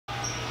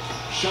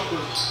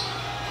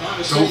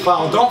Don't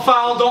foul, don't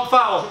foul, don't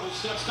foul.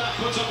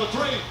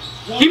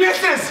 He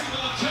misses!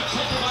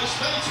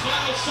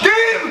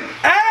 Game!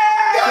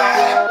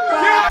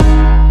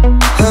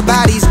 Her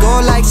body's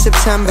gold like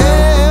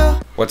September.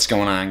 What's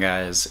going on,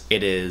 guys?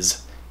 It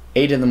is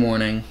 8 in the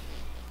morning,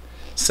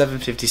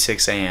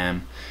 7:56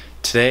 a.m.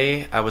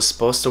 Today I was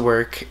supposed to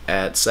work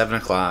at 7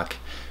 o'clock,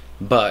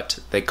 but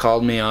they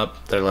called me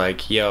up. They're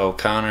like, yo,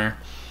 Connor,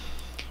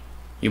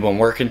 you've been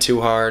working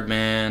too hard,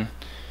 man.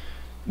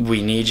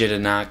 We need you to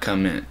not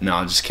come in. No,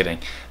 I'm just kidding.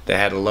 They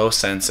had a low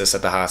census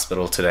at the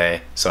hospital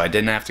today, so I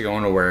didn't have to go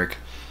into work.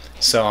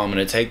 So I'm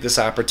going to take this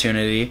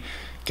opportunity,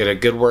 get a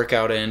good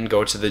workout in,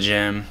 go to the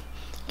gym,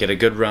 get a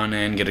good run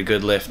in, get a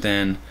good lift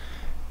in,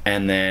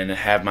 and then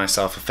have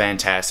myself a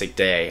fantastic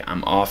day.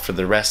 I'm off for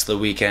the rest of the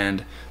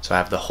weekend, so I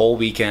have the whole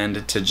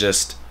weekend to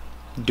just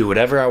do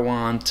whatever I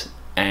want,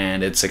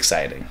 and it's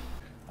exciting.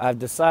 I've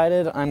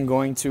decided I'm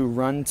going to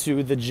run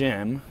to the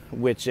gym,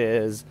 which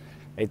is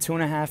a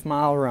 2.5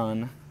 mile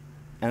run,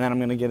 and then I'm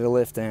gonna get a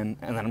lift in,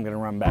 and then I'm gonna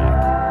run back.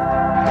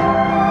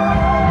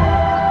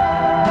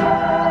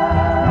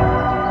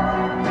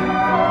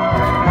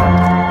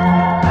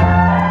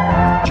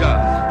 Go.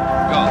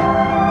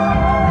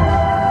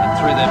 And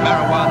through the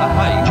marijuana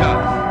hay, go.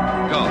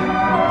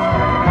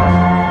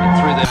 And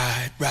through the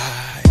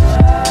ride.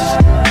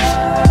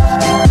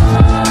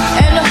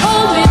 And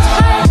hold me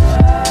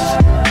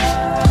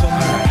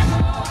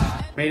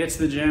tight. Made it to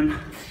the gym.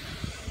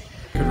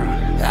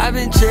 I've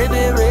been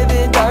tripping,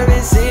 ripping, dirt,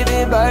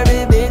 sipping,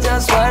 bourbon, bitch,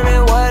 I'm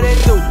swerving, what it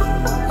do?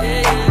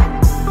 Yeah.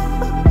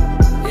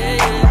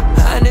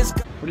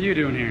 What are you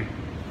doing here?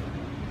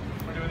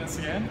 We're doing this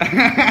again?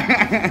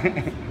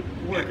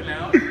 Working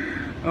out.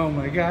 Oh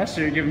my gosh,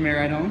 you're giving me a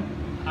ride home?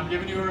 I'm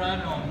giving you a ride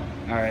home.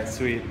 Alright,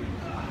 sweet.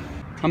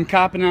 I'm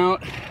copping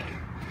out,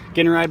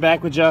 getting right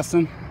back with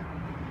Justin.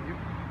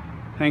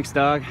 Thanks,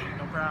 dog.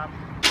 No problem.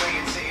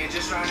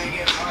 Just trying to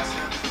get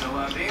faster. So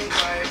I've been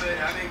quiet, but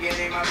I've been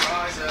getting my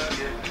bars up,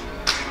 yeah.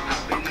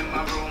 I've been in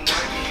my room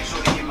working,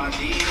 shorty in my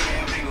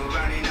DM. Bring her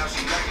around and now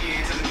she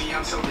lucky, telling me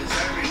I'm so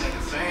deserving of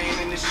the fame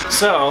in the show.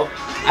 So,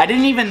 I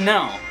didn't even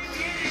know,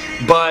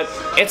 but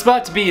it's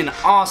about to be an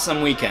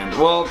awesome weekend.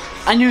 Well,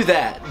 I knew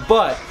that,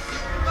 but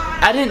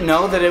I didn't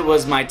know that it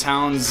was my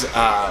town's,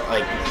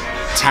 like,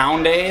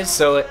 town days.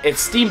 So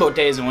it's Steamboat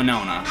Days in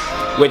Winona,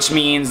 which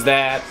means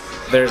that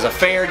there's a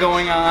fair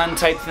going on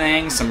type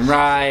thing, some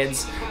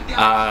rides,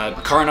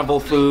 carnival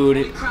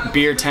food,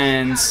 beer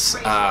tents,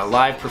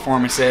 live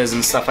performances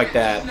and stuff like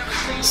that.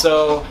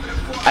 So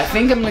I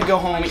think I'm gonna go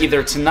home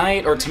either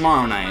tonight or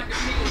tomorrow night.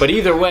 But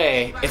either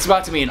way, it's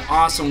about to be an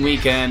awesome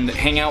weekend.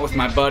 Hang out with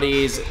my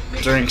buddies,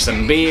 drink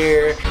some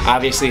beer.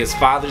 Obviously it's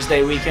Father's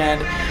Day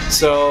weekend.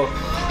 So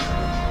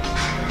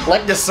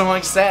like the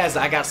song says,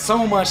 I got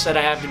so much that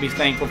I have to be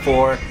thankful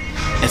for.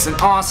 It's an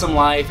awesome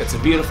life, it's a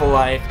beautiful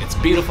life, it's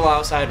beautiful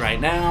outside right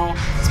now.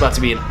 It's about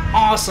to be an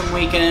awesome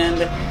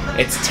weekend.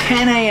 It's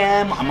 10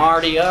 a.m., I'm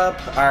already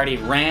up, I already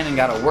ran and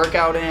got a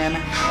workout in.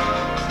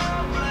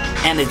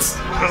 And it's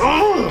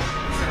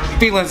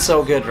feeling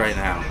so good right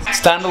now. It's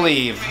time to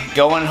leave,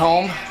 going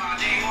home.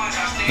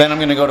 Then I'm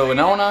gonna go to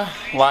Winona,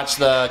 watch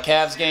the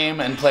Cavs game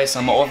and play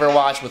some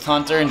Overwatch with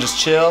Hunter and just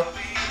chill.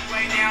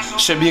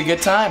 Should be a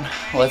good time.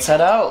 Let's head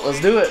out,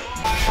 let's do it.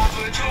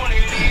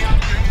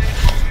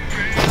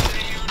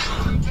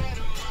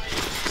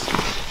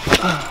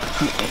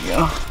 There we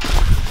go.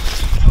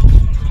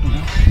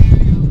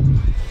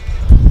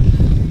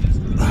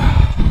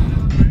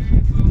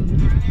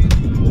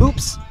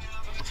 Oops.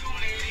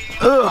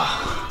 Ugh.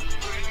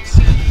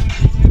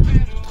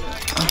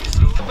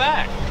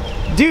 Back.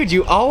 Dude,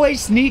 you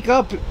always sneak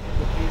up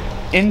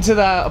into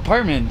the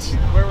apartment.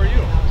 Where were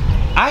you?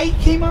 I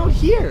came out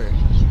here.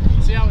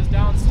 See, I was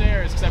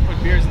downstairs because I put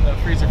beers in the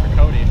freezer for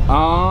Cody.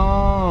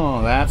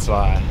 Oh, that's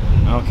why.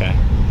 Okay.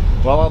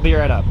 Well, I'll be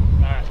right up.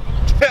 Alright.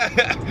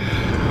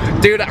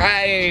 Dude,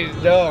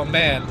 oh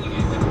man,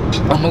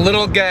 I'm a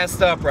little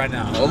gassed up right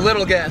now, a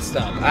little gassed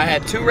up. I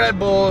had 2 Red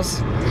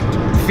Bulls,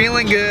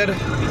 feeling good.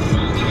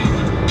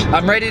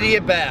 I'm ready to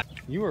get back.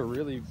 You were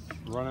really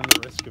running the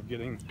risk of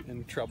getting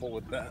in trouble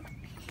with that.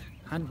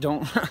 I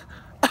don't.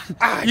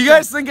 You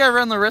guys think I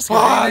run the risk of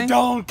anything? I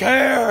don't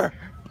care.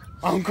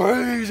 I'm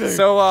crazy.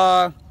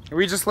 So,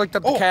 we just looked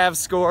up the Cavs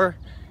score.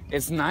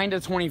 It's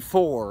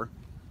 9-24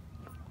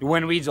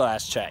 when we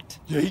last checked.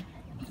 Yeet.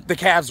 The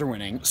Cavs are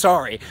winning.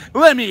 Sorry.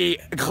 Let me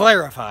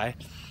clarify.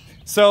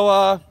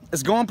 So,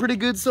 it's going pretty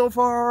good so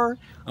far.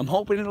 I'm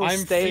hoping it'll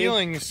stay. I'm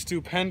feeling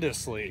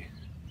stupendously.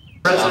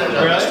 After we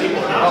got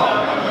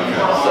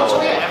done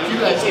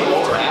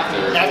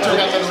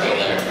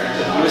there,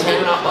 he was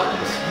handing out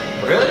buttons.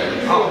 Really?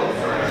 Oh.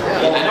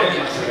 Yeah, I know you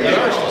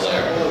were still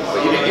there, but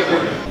you didn't get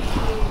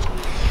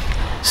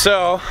one.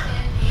 So,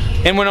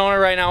 in Winona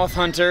right now with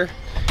Hunter,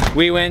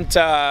 we went,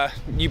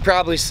 you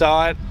probably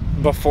saw it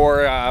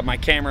before my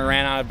camera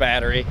ran out of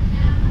battery,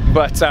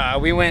 but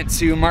we went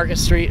to Market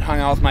Street, hung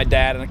out with my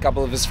dad and a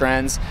couple of his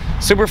friends.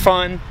 Super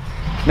fun.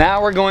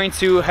 Now we're going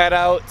to head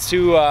out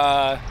to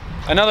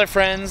another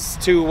friend's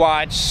to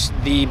watch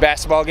the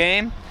basketball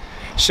game.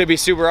 Should be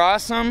super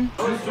awesome.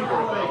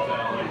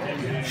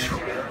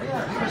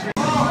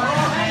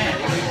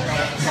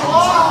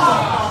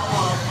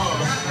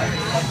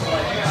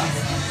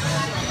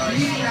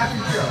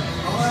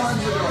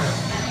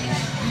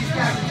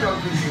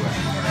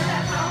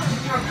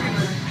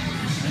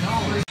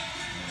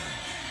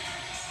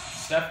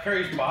 Steph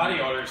Curry's body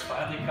odor is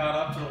finally caught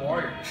up to the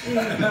Warriors.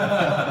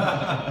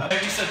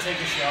 Maybe he said take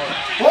a shower.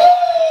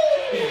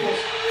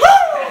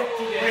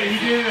 Wait, he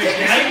did it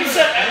again? I think he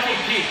said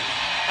MVP.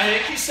 I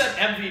think he said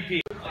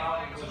MVP.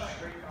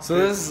 So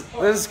this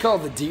is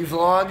called the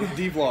D-Vlog.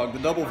 D-Vlog, the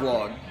double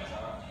vlog.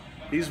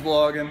 He's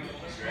vlogging,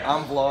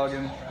 I'm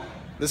vlogging.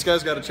 This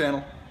guy's got a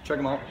channel. Check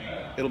him out.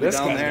 It'll be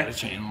down there. Got a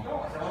channel.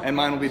 And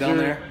mine will be down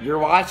there. You're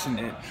watching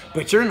it,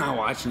 but you're not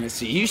watching it,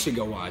 so you should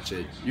go watch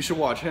it. You should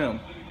watch him.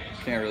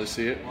 Can't really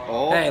see it.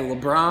 Oh, Hey,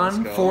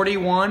 LeBron,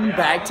 41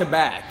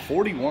 back-to-back.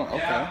 41,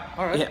 okay.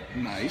 All right, Yeah.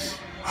 nice.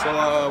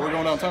 So we're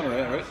going downtown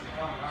today, right?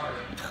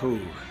 Who?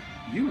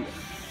 You.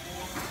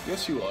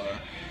 Yes, you are.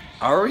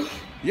 Are we?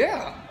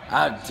 Yeah.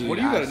 Dude, What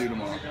do you got to do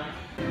tomorrow?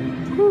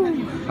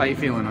 How you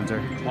feeling,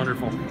 Hunter?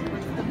 Wonderful.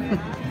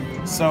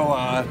 So,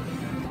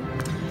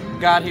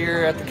 got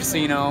here at the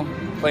casino,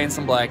 playing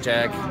some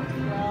blackjack.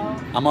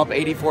 I'm up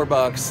 84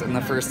 bucks in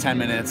the first 10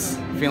 minutes.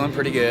 Feeling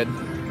pretty good.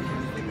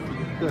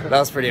 That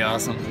was pretty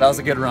awesome. That was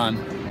a good run.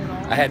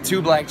 I had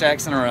 2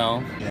 blackjacks in a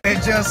row.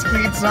 It just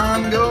keeps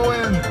on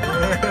going.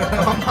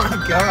 Oh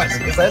my gosh.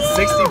 Is that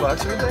 60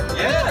 bucks right there?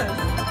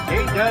 Yeah.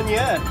 Ain't done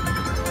yet.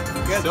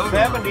 You got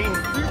 70.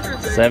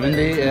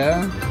 70,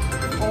 yeah.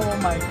 Oh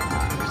my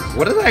gosh.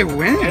 What did I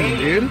win,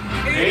 dude?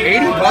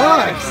 80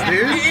 bucks,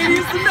 dude.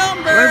 80's the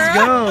number. Let's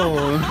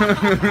go.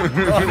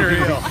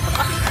 Unreal.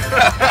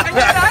 I'm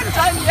not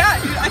done yet.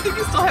 I think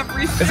you still have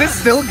free. Is it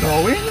still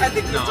going? I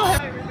think you still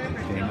have.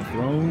 Game of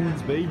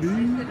Thrones, baby.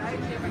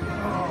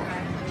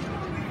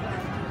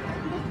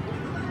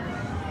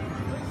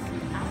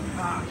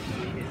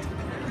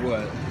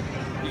 What?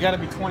 You gotta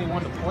be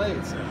 21 to play,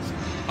 it says.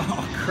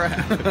 Oh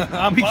crap.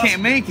 We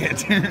can't make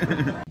it.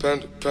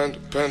 Panda, panda,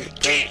 panda,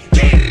 panda.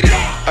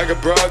 I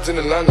got broads in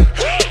Atlanta.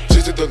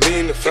 Just to the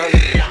lean, the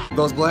family.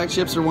 Those black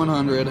chips are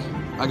 100.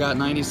 I got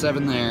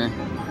 97 there.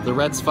 The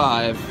red's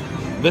 5.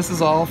 This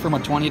is all from a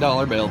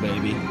 $20 bill,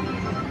 baby.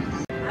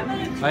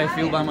 How you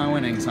feel about my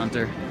winnings,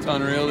 Hunter? It's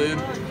unreal, dude.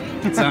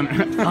 It's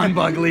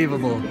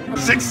unbelievable.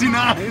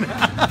 69.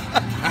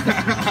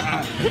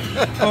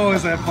 Oh,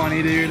 is that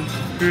funny, dude?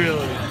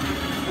 Really?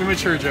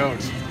 Immature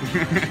jokes.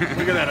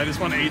 Look at that, I just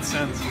won 8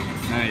 cents.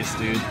 Nice,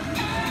 dude.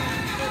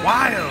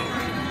 Wild!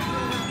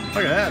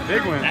 Look at that,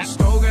 big win.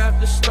 Smoke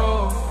after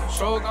stove,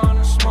 stroke on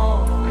the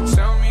smoke. They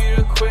tell me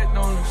to quit,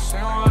 don't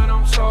listen what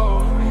I'm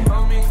told. They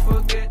help me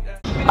forget that.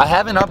 I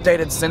haven't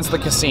updated since the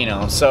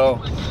casino, so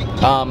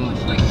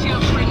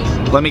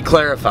let me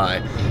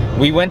clarify.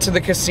 We went to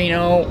the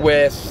casino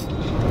with,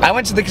 I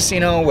went to the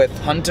casino with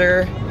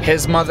Hunter,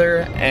 his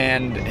mother,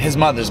 and his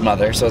mother's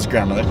mother, so his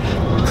grandmother,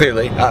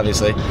 clearly,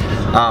 obviously.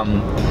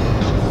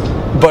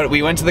 But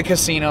we went to the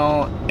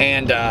casino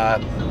and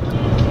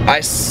I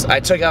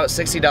took out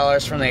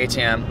 $60 from the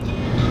ATM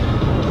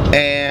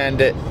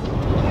and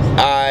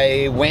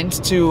I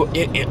went to,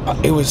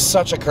 it was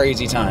such a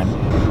crazy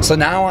time. So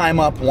now I'm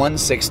up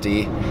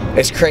 160,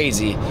 it's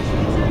crazy,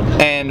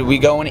 and we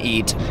go and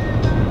eat.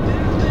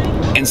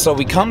 And so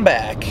we come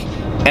back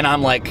and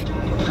I'm like,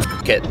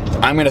 F it,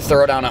 I'm gonna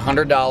throw down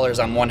 $100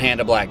 on one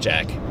hand of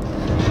blackjack.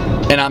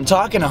 And I'm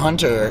talking to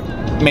Hunter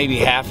maybe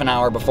half an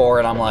hour before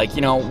and I'm like,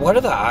 you know, what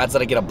are the odds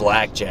that I get a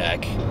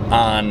blackjack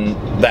on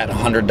that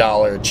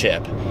 $100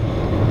 chip?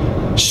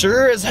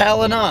 Sure as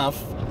hell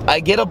enough, I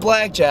get a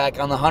blackjack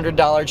on the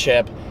 $100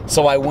 chip,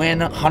 so I win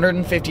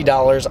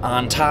 $150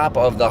 on top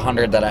of the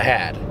 100 that I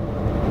had.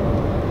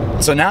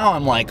 So now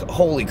I'm like,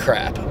 holy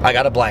crap, I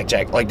got a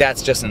blackjack. Like,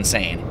 that's just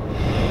insane.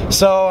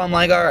 So I'm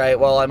like, all right,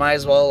 well, I might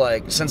as well,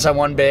 like, since I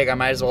won big, I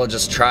might as well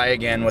just try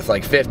again with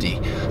like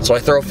 50. So I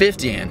throw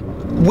 50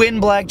 in,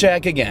 win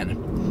blackjack again.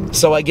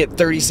 So I get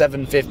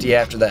 $37.50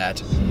 after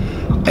that.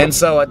 And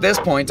so at this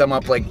point, I'm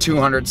up like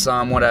 200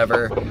 some,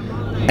 whatever.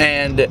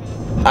 And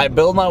I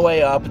build my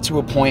way up to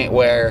a point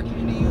where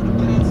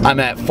I'm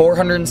at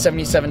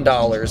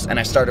 $477 and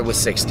I started with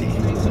 60.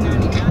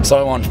 So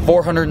I won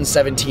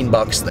 417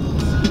 bucks then.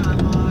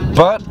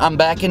 But I'm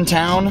back in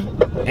town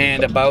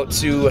and about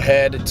to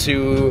head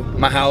to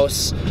my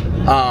house.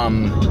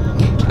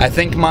 I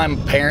think my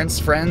parents'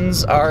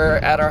 friends are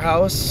at our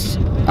house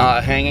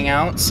hanging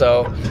out,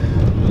 so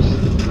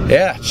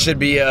yeah, should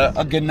be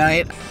a good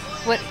night.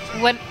 What,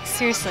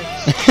 seriously?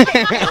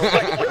 Edit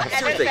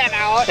that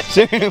out.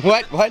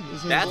 What?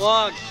 That's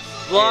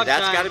Vlog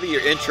that's time. got to be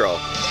your intro.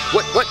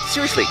 What?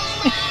 Seriously?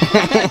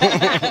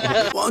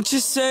 Won't you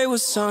say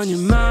what's on your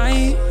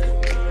mind?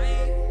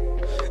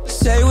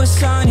 Say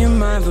what's on your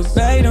mind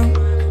verbatim.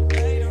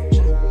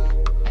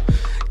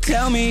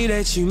 Tell me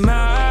that you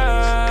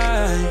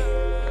mine.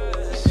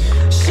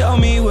 Show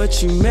me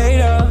what you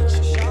made of.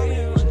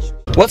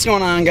 What's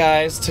going on,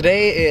 guys?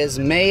 Today is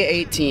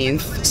May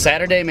 18th,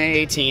 Saturday,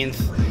 May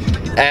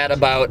 18th, at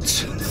about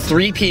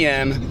 3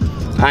 p.m.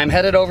 I'm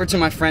headed over to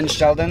my friend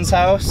Sheldon's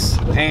house,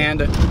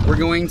 and we're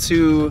going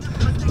to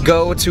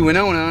go to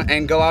Winona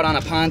and go out on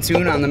a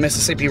pontoon on the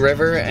Mississippi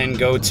River and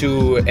go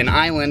to an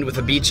island with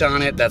a beach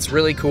on it that's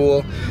really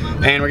cool.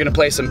 And we're gonna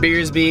play some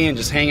Beersby and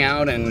just hang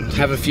out and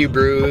have a few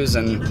brews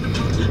and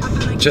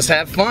just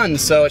have fun,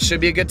 so it should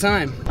be a good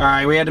time. All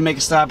right, we had to make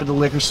a stop at the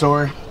liquor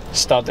store.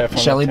 Stop there for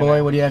Shelly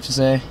boy, what do you have to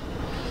say?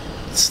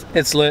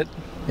 It's lit.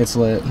 It's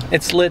lit.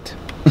 It's lit.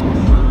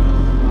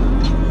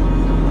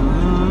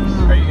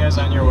 Are you guys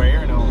on your way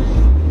or no?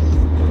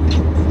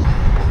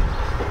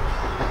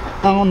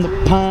 On the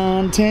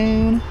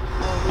pontoon.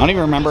 I don't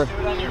even remember. Do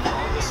it on your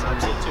phone to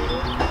substitute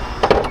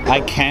it.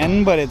 I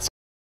can, but it's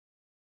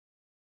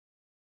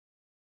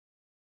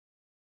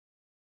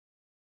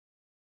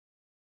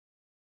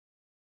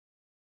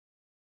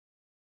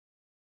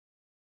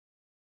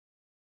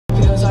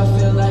Because I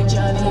feel like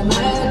Johnny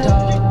Mad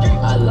Dog.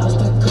 I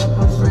lost a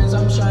couple friends,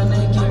 I'm trying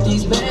to get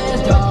these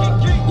bands,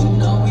 dog. You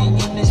know we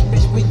in this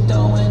bitch, we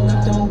throwing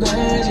up them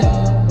grands,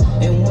 y'all.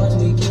 And once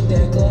we get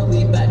that club,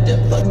 we back to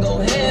fuck go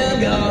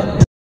ham,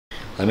 y'all.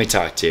 Let me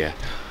talk to you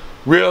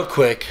real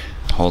quick.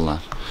 Hold on.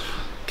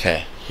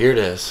 Okay, here it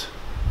is.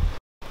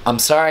 I'm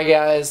sorry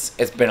guys,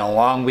 it's been a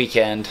long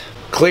weekend.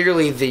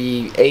 Clearly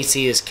the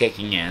AC is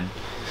kicking in.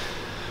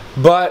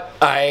 But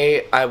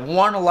I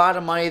won a lot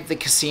of money at the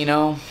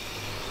casino.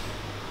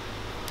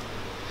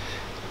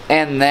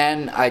 And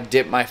then I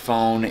dipped my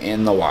phone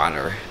in the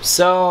water.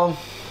 So,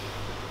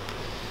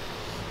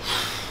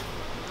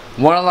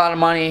 won a lot of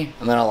money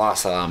and then I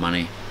lost a lot of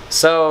money.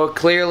 So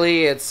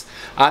clearly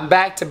I'm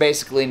back to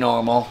basically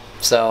normal.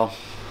 So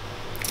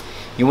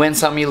you win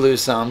some, you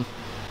lose some.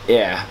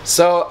 Yeah.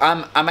 So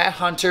I'm at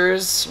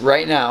Hunter's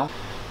right now.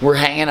 We're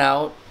hanging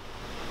out.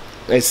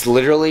 It's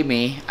literally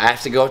me. I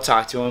have to go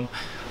talk to him.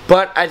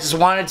 But I just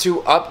wanted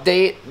to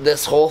update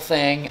this whole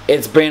thing.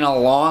 It's been a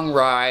long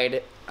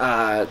ride.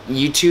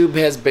 YouTube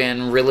has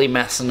been really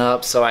messing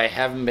up, so I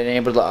haven't been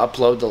able to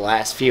upload the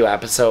last few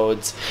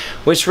episodes,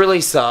 which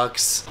really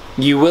sucks.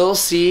 You will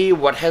see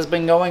what has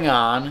been going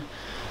on,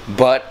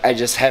 but I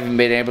just haven't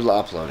been able to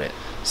upload it.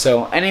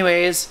 So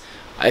anyways,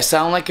 I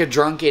sound like a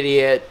drunk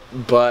idiot,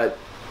 but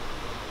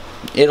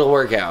it'll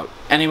work out.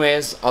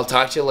 Anyways, I'll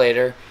talk to you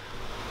later.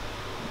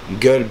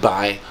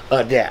 Goodbye,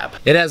 a dab.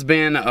 It has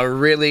been a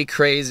really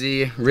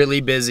crazy, really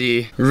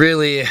busy,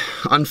 really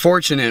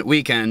unfortunate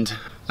weekend.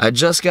 I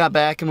just got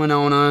back in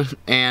Winona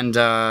and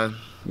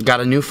got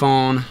a new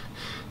phone.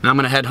 Now I'm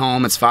gonna head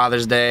home. It's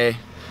Father's Day,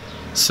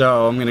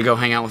 so I'm gonna go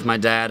hang out with my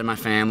dad and my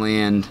family,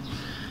 and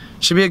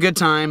should be a good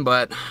time.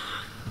 But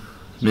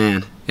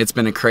man, it's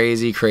been a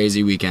crazy,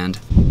 crazy weekend.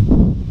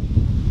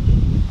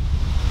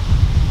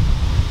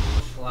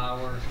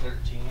 Flower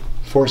 13.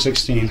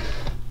 416.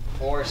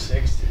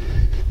 460.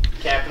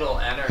 Capital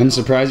N. I'm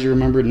surprised you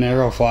remembered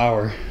narrow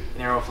flower.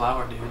 Narrow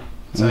flower, dude.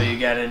 So you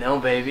gotta know,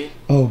 baby.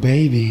 Oh,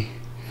 baby.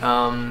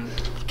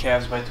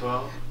 Cavs by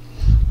 12.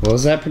 What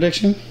was that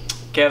prediction?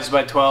 Cavs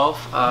by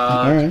 12.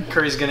 All right.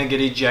 Curry's gonna get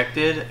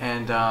ejected,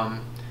 and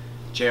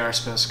J.R.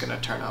 Smith's gonna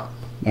turn up.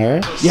 All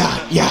right.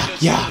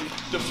 Yeah.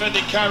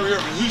 Defending Kyrie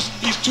Irving.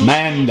 He's too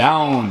Man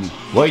down.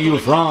 Where you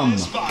from,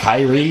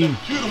 Kyrie?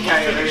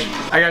 Kyrie.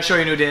 I gotta show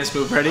you a new dance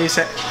move. Ready?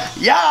 Set.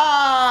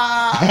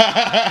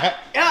 Yeah.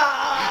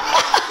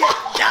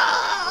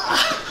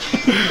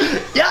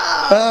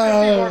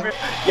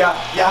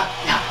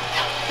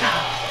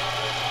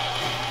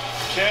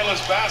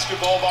 Careless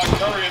basketball by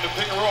Curry in the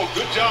pick and roll.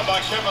 Good job by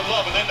Kevin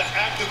Love. And then the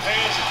active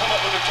hands to come up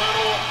with a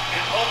turnover.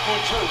 And Uncle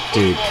Drew.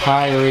 Dude,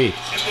 Kyrie.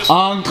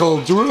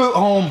 Uncle Drew.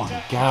 Oh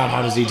my God,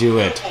 how does he do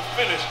it?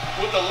 Finish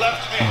with the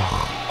left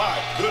hand. My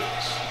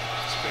goodness.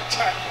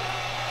 Spectacular.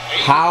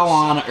 How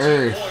on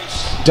earth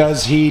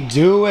does he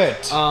do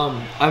it?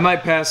 I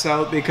might pass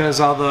out because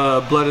all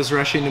the blood is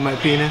rushing to my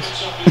penis.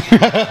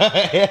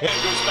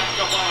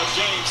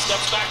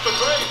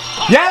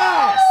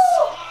 Yes!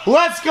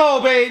 Let's go,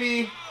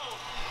 baby!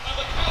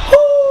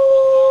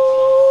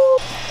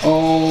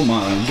 Oh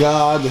my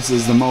God, this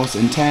is the most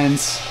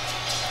intense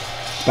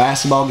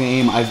basketball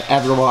game I've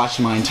ever watched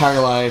in my entire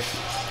life.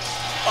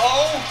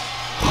 Oh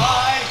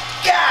my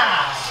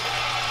God!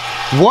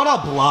 What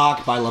a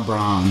block by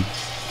LeBron.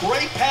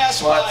 Great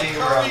pass by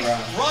Curry,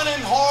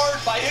 running hard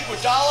by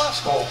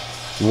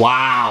Iguodala.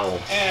 Wow.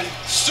 And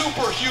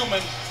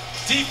superhuman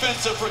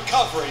defensive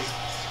recovery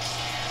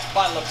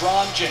by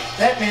LeBron James.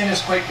 That man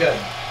is quite good.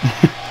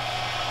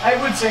 I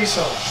would say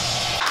so.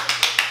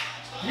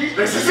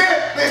 This is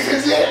it! This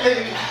is it,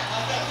 baby!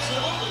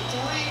 Absolutely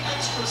 3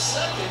 extra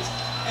seconds.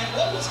 And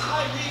what was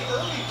Kyrie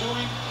early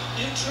doing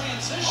in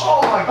transition?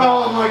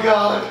 Oh my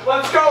God!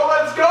 Let's go!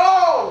 Let's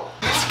go!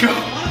 Let's go!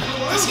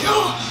 Let's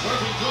go!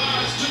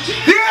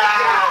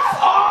 Yes!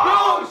 Oh!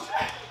 No!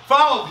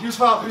 Fouled! He was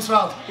fouled. He was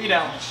fouled. He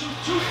down.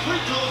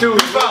 Dude,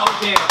 he fouled.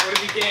 What if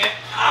he can't?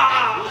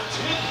 Ah!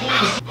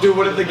 Dude,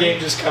 what if the game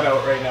just cut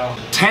out right now?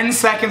 10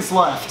 seconds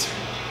left.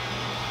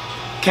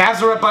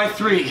 Cavs are up by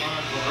 3.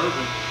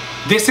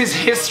 This is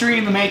history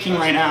in the making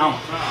right now.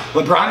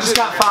 LeBron just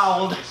got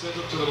fouled. He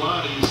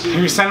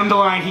sent him to the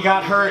line. He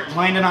got hurt,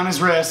 landed on his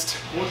wrist.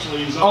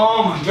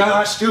 Oh my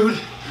gosh, dude.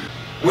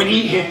 When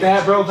he hit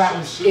that, bro, that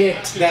was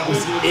it. That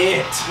was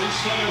it.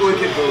 Look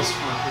at those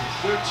fuckers.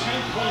 They're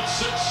 10.6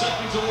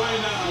 seconds away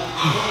now.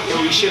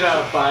 Yeah, we should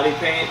body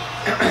paint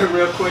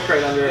real quick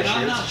right under our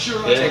I'm not shirts.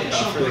 sure Yeah. Take it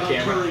off for the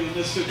camera.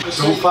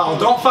 Don't foul,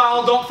 don't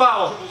foul, don't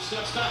foul.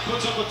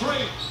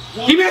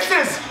 He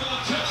misses!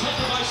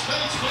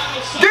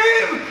 Get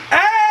him!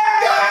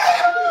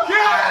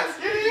 Yes!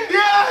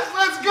 Yes!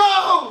 Let's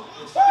go!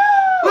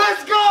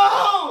 Let's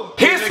go!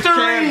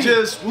 History!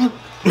 Just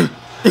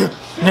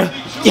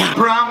Yeah,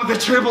 Brown with a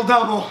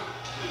triple-double.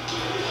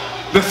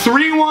 The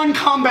 3-1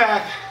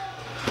 comeback.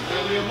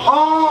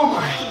 Oh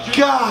my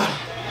God.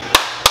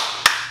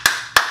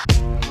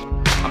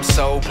 I'm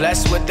so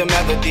blessed with the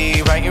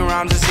melody, writing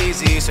rhymes is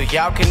easy, so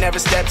y'all can never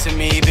step to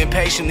me. Been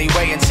patiently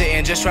waiting,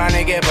 sitting, just trying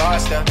to get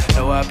bossed up.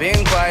 No, I've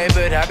been quiet,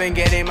 but I've been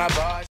getting my bars.